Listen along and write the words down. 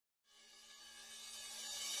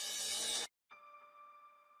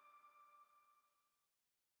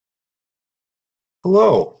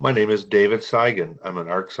Hello, my name is David Cygan. I'm an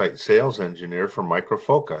ArcSight sales engineer for Micro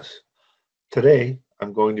Focus. Today,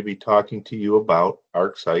 I'm going to be talking to you about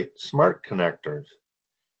ArcSight SmartConnectors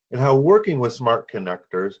and how working with smart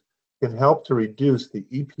connectors can help to reduce the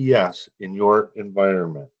EPS in your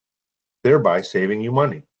environment, thereby saving you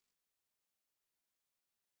money.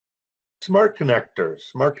 Smart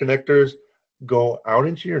connectors go out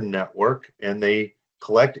into your network and they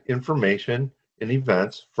collect information and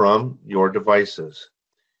events from your devices.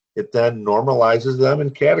 It then normalizes them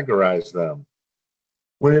and categorizes them.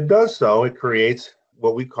 When it does so, it creates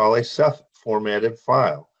what we call a Ceph formatted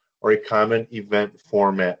file or a common event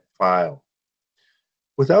format file.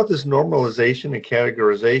 Without this normalization and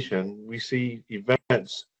categorization, we see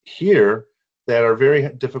events here that are very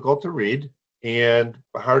difficult to read and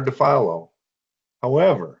hard to follow.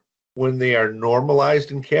 However, when they are normalized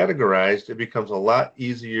and categorized, it becomes a lot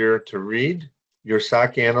easier to read. Your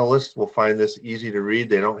SOC analysts will find this easy to read.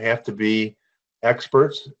 They don't have to be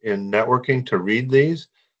experts in networking to read these,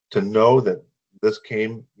 to know that this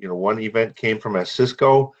came, one event came from a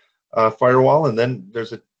Cisco firewall, and then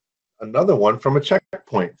there's another one from a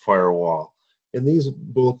checkpoint firewall. And these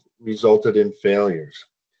both resulted in failures.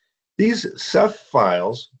 These Ceph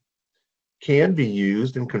files can be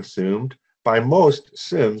used and consumed by most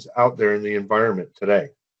SIMs out there in the environment today.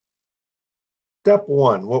 Step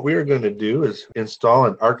one, what we are going to do is install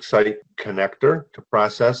an ArcSight connector to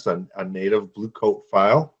process a native Blue Coat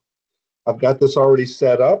file. I've got this already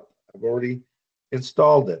set up. I've already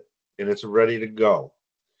installed it, and it's ready to go.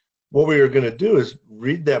 What we are going to do is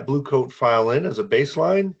read that Blue Coat file in as a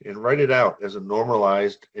baseline and write it out as a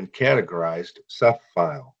normalized and categorized Ceph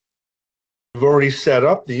file. We've already set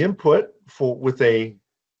up the input with a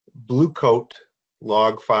Blue Coat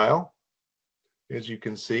log file, as you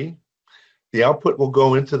can see. The output will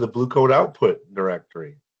go into the Blue Coat output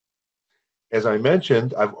directory. As I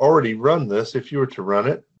mentioned, I've already run this. If you were to run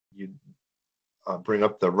it, you'd bring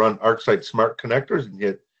up the Run ArcSight SmartConnectors and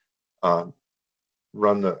hit Run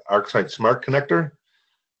the ArcSight Smart Connector,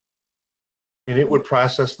 and it would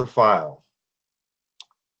process the file.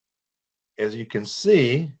 As you can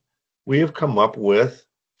see, we have come up with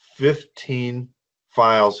 15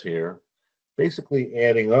 files here, basically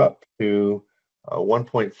adding up to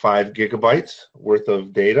 1.5 gigabytes worth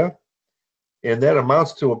of data, and that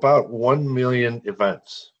amounts to about 1 million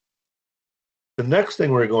events. The next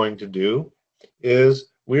thing we're going to do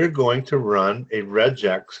is we're going to run a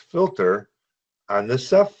regex filter on the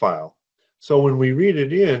Ceph file. So when we read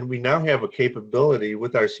it in, we now have a capability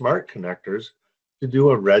with our smart connectors to do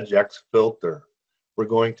a regex filter. We're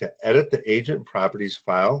going to edit the agent properties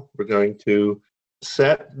file. We're going to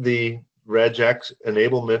set the regex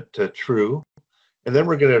enablement to true. And then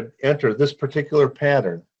we're going to enter this particular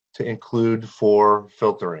pattern to include for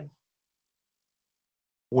filtering.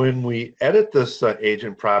 When we edit this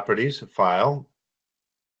agent properties file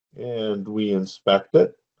and we inspect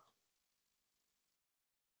it,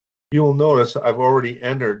 you will notice I've already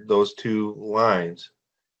entered those two lines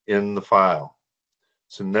in the file.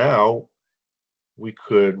 So now we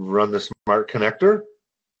could run the smart connector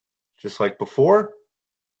just like before.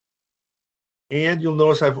 And you'll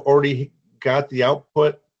notice I've already got the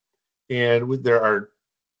output, and there are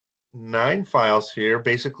 9 files here,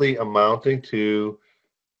 basically amounting to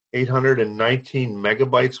 819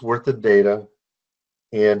 megabytes worth of data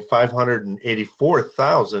and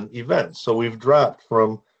 584,000 events. So we've dropped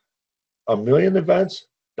from 1 million events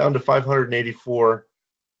down to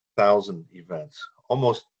 584,000 events,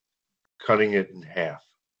 almost cutting it in half.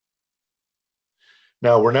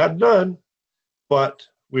 Now we're not done, but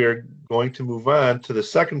we are going to move on to the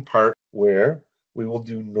second part, where we will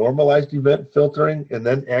do normalized event filtering and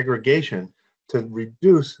then aggregation to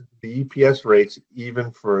reduce the EPS rates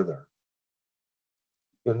even further.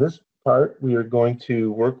 In this part, we are going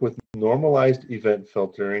to work with normalized event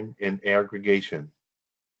filtering and aggregation.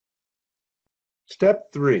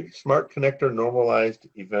 Step 3, Smart Connector Normalized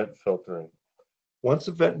Event Filtering. Once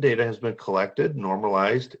event data has been collected,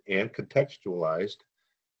 normalized, and contextualized,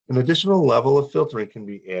 an additional level of filtering can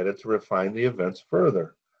be added to refine the events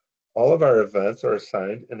further. All of our events are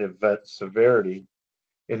assigned an event severity,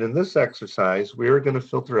 and in this exercise, we are going to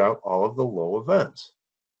filter out all of the low events.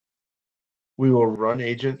 We will run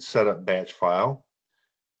agent setup batch file.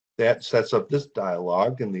 That sets up this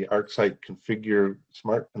dialog in the ArcSight Configure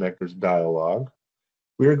Smart Connectors dialog.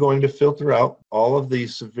 We are going to filter out all of the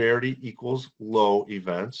severity equals low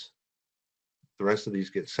events. The rest of these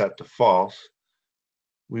get set to false.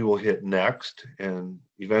 We will hit next and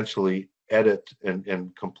eventually edit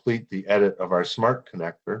and complete the edit of our smart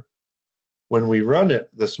connector. When we run it,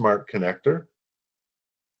 the smart connector,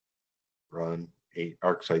 run a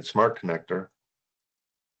ArcSight Smart Connector,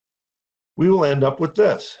 we will end up with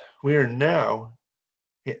this. We are now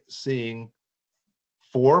seeing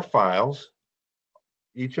 4 files,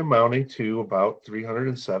 each amounting to about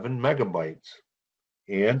 307 megabytes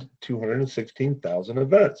and 216,000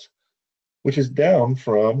 events, which is down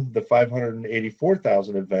from the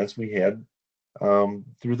 584,000 events we had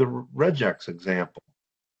through the regex example.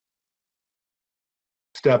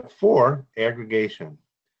 Step 4, aggregation.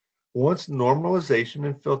 Once normalization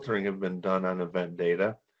and filtering have been done on event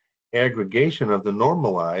data, aggregation of the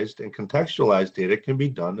normalized and contextualized data can be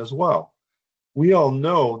done as well. We all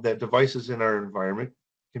know that devices in our environment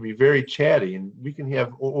can be very chatty, and we can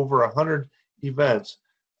have over 100 events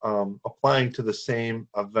applying to the same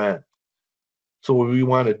event. So what we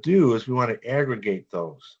want to do is we want to aggregate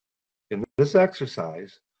those. In this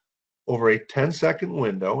exercise, over a 10-second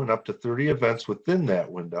window and up to 30 events within that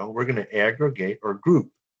window, we're going to aggregate or group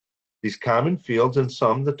these common fields and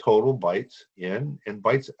sum the total bytes in and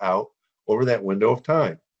bytes out over that window of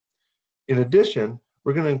time. In addition,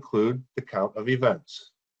 we're going to include the count of events.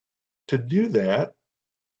 To do that,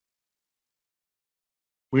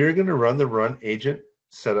 we're going to run the run agent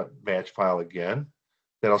setup batch file again.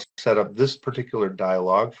 That'll set up this particular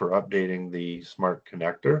dialog for updating the smart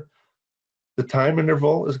connector. The time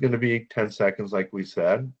interval is going to be 10 seconds, like we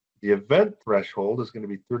said. The event threshold is going to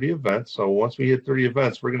be 30 events. So once we hit 30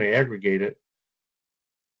 events, we're going to aggregate it.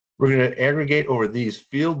 We're going to aggregate over these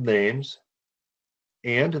field names,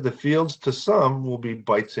 and the fields to sum will be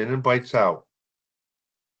bytes in and bytes out.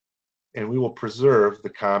 And we will preserve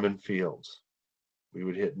the common fields. We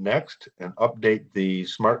would hit next and update the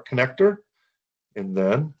smart connector, and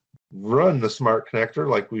then run the smart connector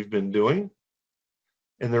like we've been doing.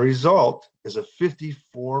 And the result is a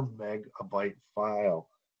 54 megabyte file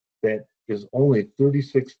that is only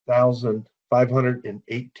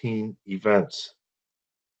 36,518 events.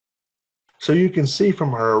 So you can see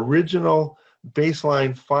from our original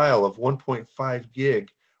baseline file of 1.5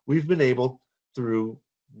 gig, we've been able, through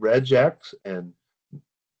regex and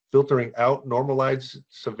filtering out normalized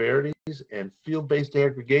severities and field-based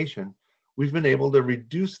aggregation, we've been able to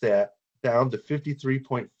reduce that down to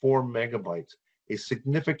 53.4 megabytes, a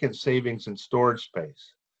significant savings in storage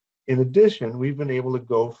space. In addition, we've been able to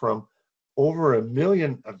go from over 1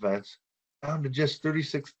 million events down to just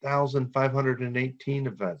 36,518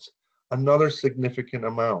 events, another significant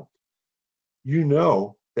amount. You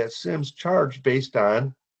know that SIMs charge based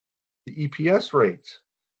on the EPS rates.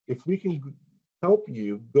 If we can help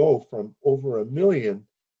you go from over 1 million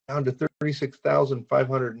down to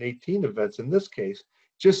 36,518 events in this case,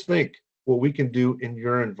 just think what we can do in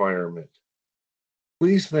your environment.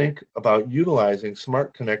 Please think about utilizing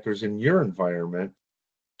smart connectors in your environment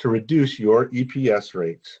to reduce your EPS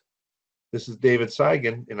rates. This is David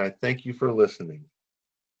Cygan, and I thank you for listening.